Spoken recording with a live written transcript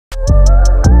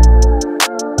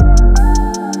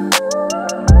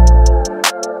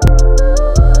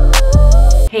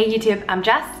Hey YouTube, I'm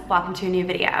Jess. Welcome to a new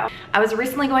video. I was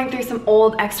recently going through some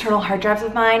old external hard drives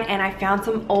of mine and I found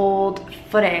some old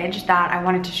footage that I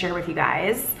wanted to share with you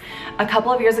guys. A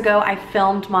couple of years ago, I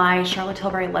filmed my Charlotte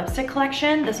Tilbury lipstick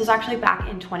collection. This was actually back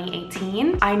in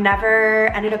 2018. I never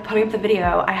ended up putting up the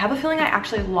video. I have a feeling I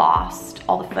actually lost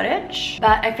all the footage,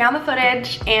 but I found the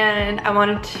footage and I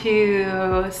wanted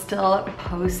to still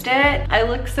post it. I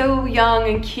look so young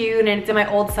and cute and it's in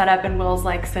my old setup and Will's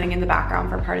like sitting in the background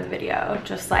for part of the video.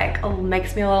 Just like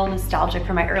makes me a little nostalgic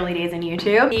for my early days in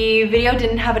YouTube. The video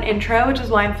didn't have an intro, which is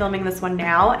why I'm filming this one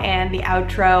now, and the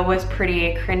outro was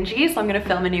pretty cringy, so I'm gonna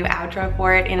film a new outro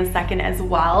for it in a second as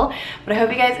well. But I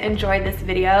hope you guys enjoyed this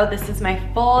video. This is my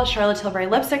full Charlotte Tilbury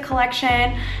lipstick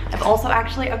collection. I've also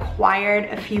actually acquired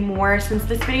a few more since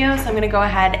this video, so I'm gonna go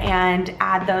ahead and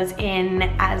add those in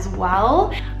as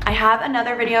well. I have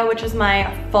another video which is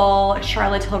my full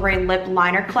Charlotte Tilbury lip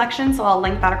liner collection, so I'll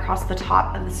link that across the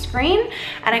top of the screen.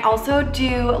 And I also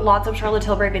do lots of Charlotte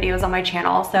Tilbury videos on my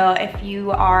channel, so if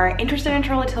you are interested in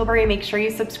Charlotte Tilbury, make sure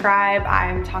you subscribe.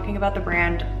 I'm talking about the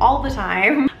brand all the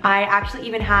time. I actually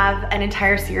even have an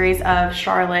entire series of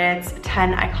Charlotte's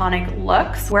 10 iconic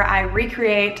looks where I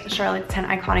recreate Charlotte's 10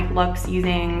 iconic looks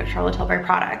using Charlotte Tilbury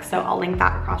products. So I'll link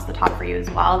that across the top for you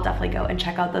as well. Definitely go and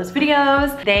check out those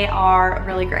videos. They are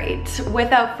really great.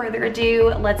 Without further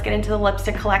ado, let's get into the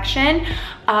lipstick collection.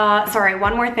 Sorry,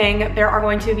 one more thing. There are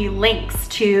going to be links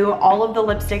to all of the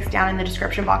lipsticks down in the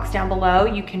description box down below.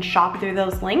 You can shop through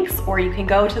those links, or you can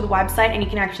go to the website and you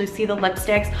can actually see the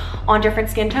lipsticks on different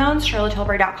skin tones.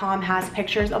 CharlotteTilbury.com has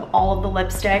pictures of all of the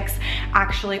lipsticks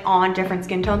actually on different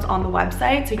skin tones on the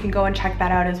website, so you can go and check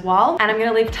that out as well. And I'm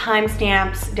gonna leave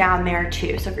timestamps down there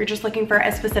too. So if you're just looking for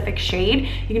a specific shade,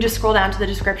 you can just scroll down to the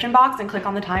description box and click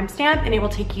on the timestamp and it will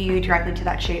take you directly to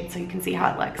that shade so you can see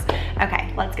how it looks.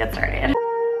 Okay, let's get started.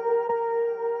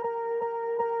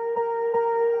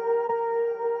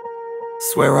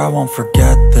 Swear I won't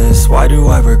forget this, why do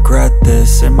I regret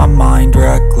this? In my mind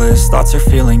reckless, thoughts are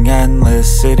feeling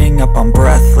endless. Sitting up, I'm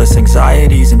breathless,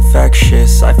 anxiety's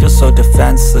infectious. I feel so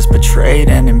defenseless, betrayed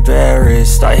and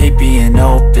embarrassed. I hate being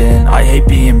open, I hate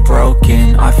being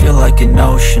broken. I feel like an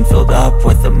ocean filled up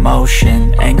with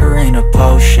emotion. Anger ain't a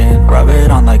potion, rub it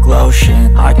on like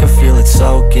lotion. I can feel it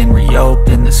soaking,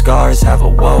 reopen, the scars have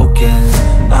awoken.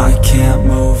 I can't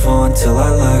move on till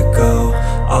I let go.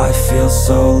 I feel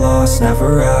so lost,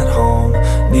 never at home.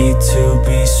 Need to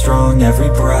be strong, every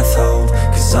breath hold.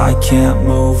 Cause I can't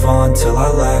move on till I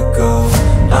let go.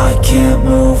 I can't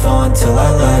move on till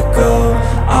I let go.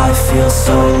 I feel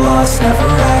so lost, never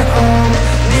at home.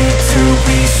 Need to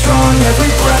be strong,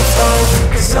 every breath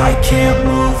hold. Cause I can't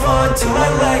move on till I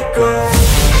let go.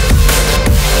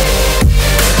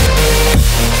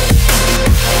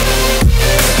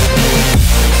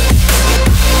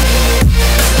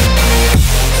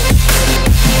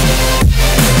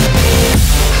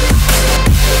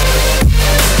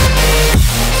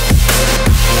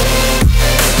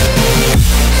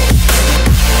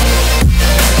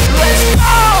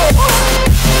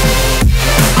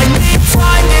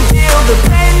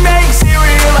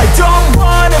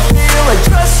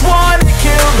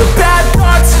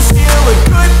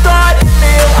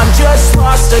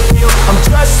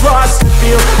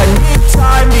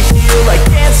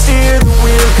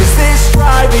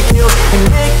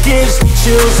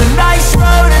 A nice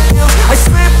road it feels. I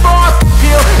slip off the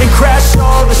peel and crash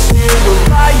all the steel.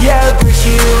 Will I ever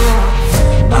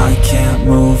heal? I can't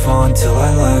move on till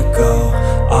I let go.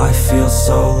 I feel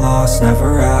so lost,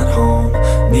 never at home.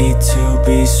 Need to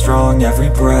be strong, every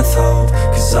breath hold.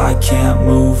 Cause I can't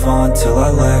move on till I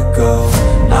let go.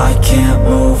 I can't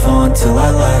move on till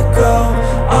I let go.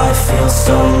 I feel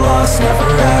so lost, never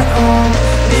at home.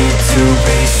 Need to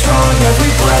be strong,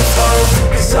 every breath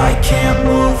hold. Cause I can't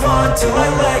move on till I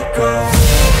let go.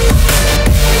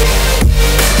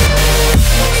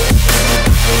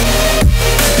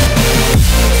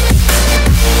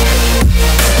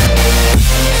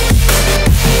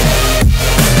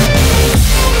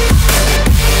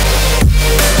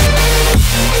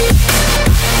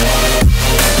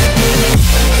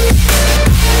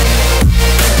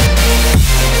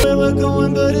 Where we're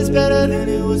going, but it's better than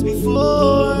it was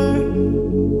before.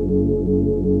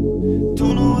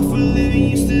 Don't know if we're living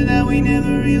used to that we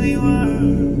never really were.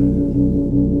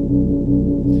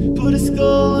 Put a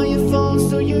skull on your phone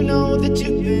so you know that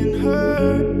you've been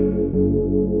hurt.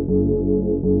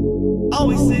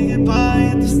 Always say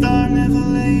goodbye at the start, never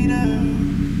later.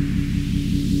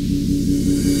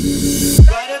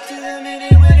 Right up to the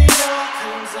minute when it all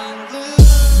comes unglued.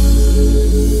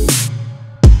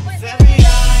 With every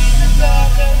eye in the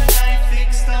dark of the night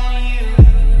fixed on you.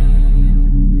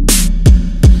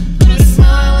 Put a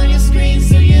smile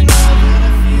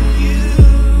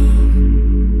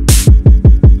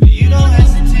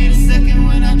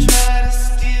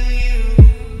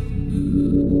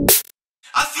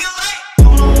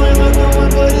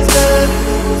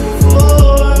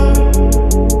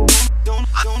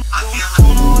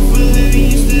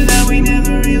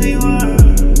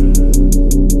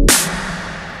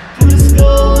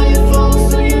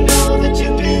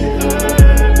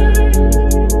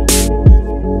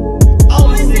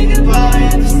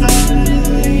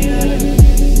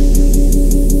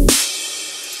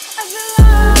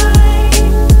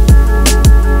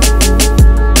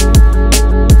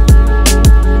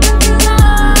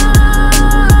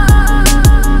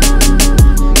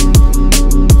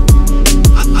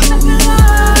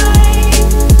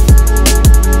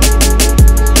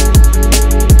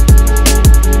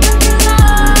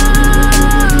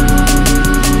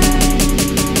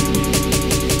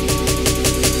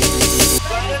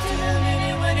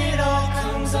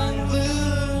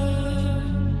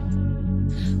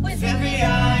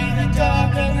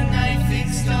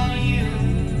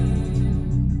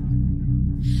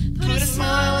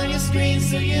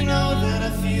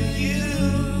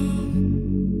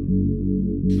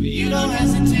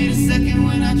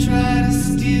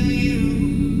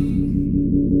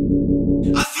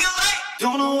I feel like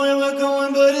don't know where we're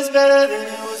going, but it's better than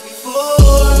it was before.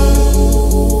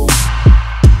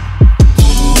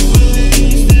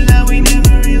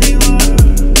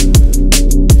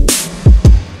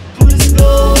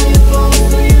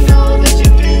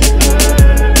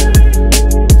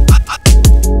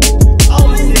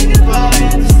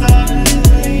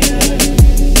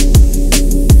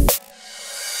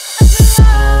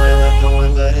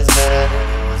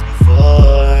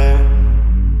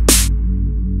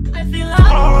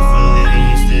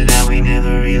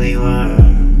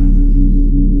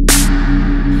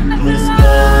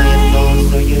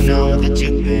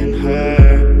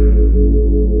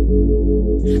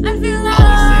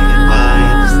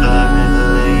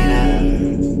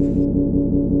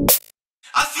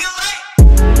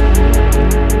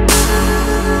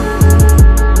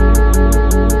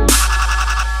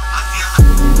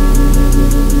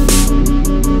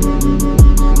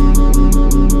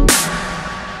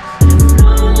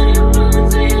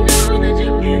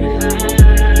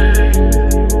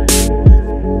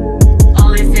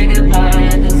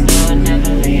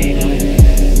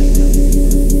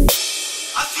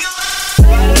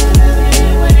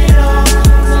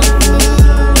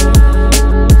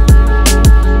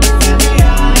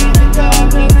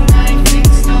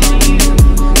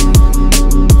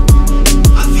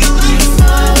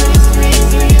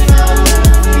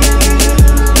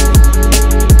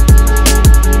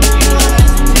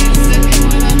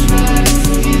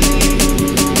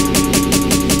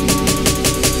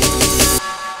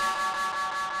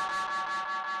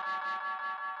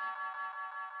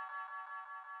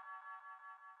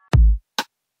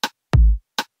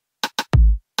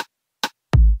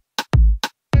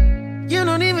 You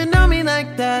don't even know me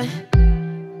like that.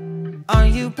 Are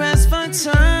you pressed for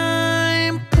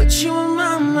time? Put you on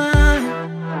my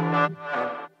mind.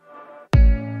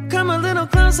 Come a little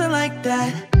closer like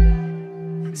that.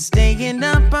 Staying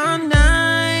up all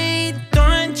night,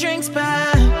 throwing drinks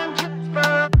back.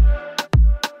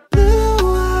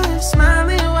 Blue eyes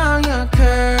smiling while you're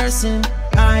cursing.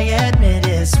 I admit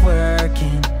it's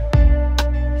working.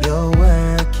 You're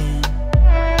working.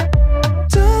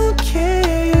 Don't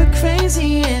care, you're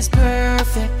crazy, it's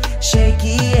perfect.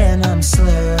 Shaky and I'm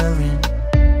slurring,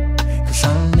 'cause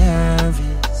I'm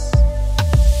nervous.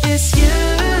 It's you.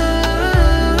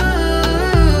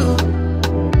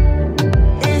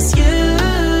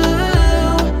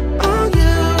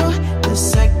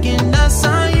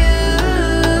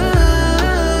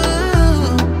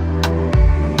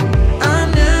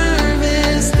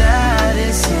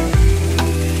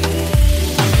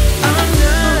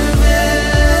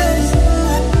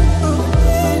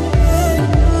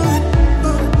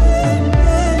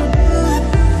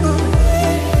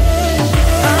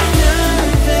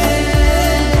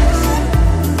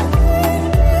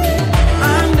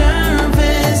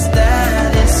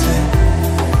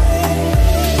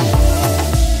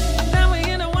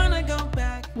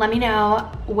 Let me know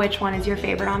which one is your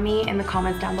favorite on me in the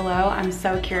comments down below. I'm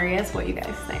so curious what you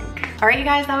guys think. All right, you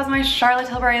guys, that was my Charlotte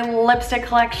Tilbury lipstick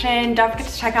collection. Don't forget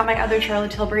to check out my other Charlotte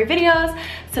Tilbury videos.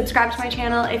 Subscribe to my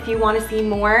channel if you want to see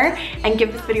more, and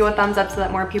give this video a thumbs up so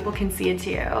that more people can see it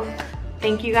too.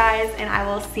 Thank you guys, and I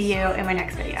will see you in my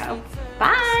next video.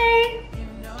 Bye! You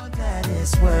know that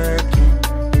it's working.